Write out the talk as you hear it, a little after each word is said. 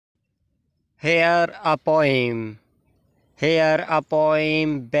Here a poem. Here a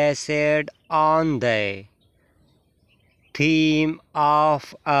poem based on the theme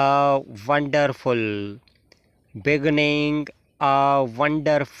of a wonderful beginning, a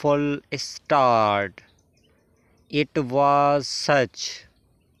wonderful start. It was such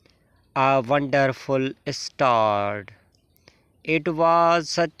a wonderful start. It was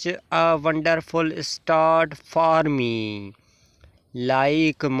such a wonderful start for me,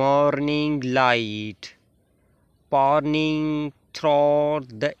 like morning light pouring through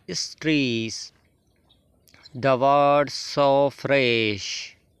the streets, the world so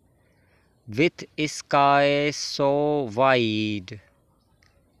fresh, with sky so wide,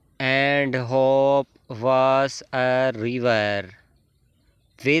 and hope was a river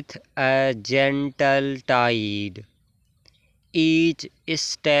with a gentle tide. Each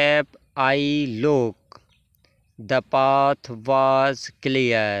step I look, the path was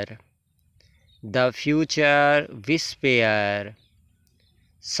clear, the future whisper,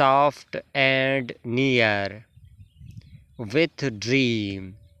 soft and near, with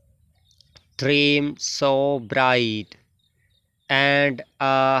dream so bright, and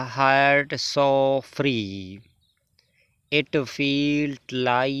a heart so free. It felt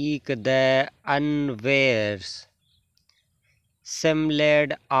like the universe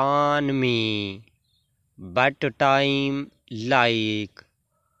smiled on me, but time like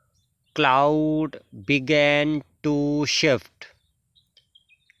cloud began to shift,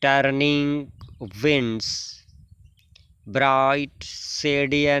 turning winds, bright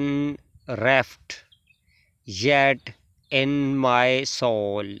Sadian reft, yet in my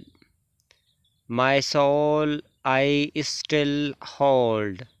soul I still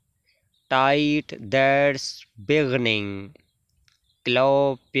hold tight that's beginning,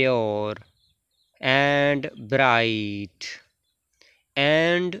 glow pure and bright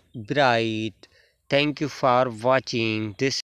and bright. Thank you for watching this.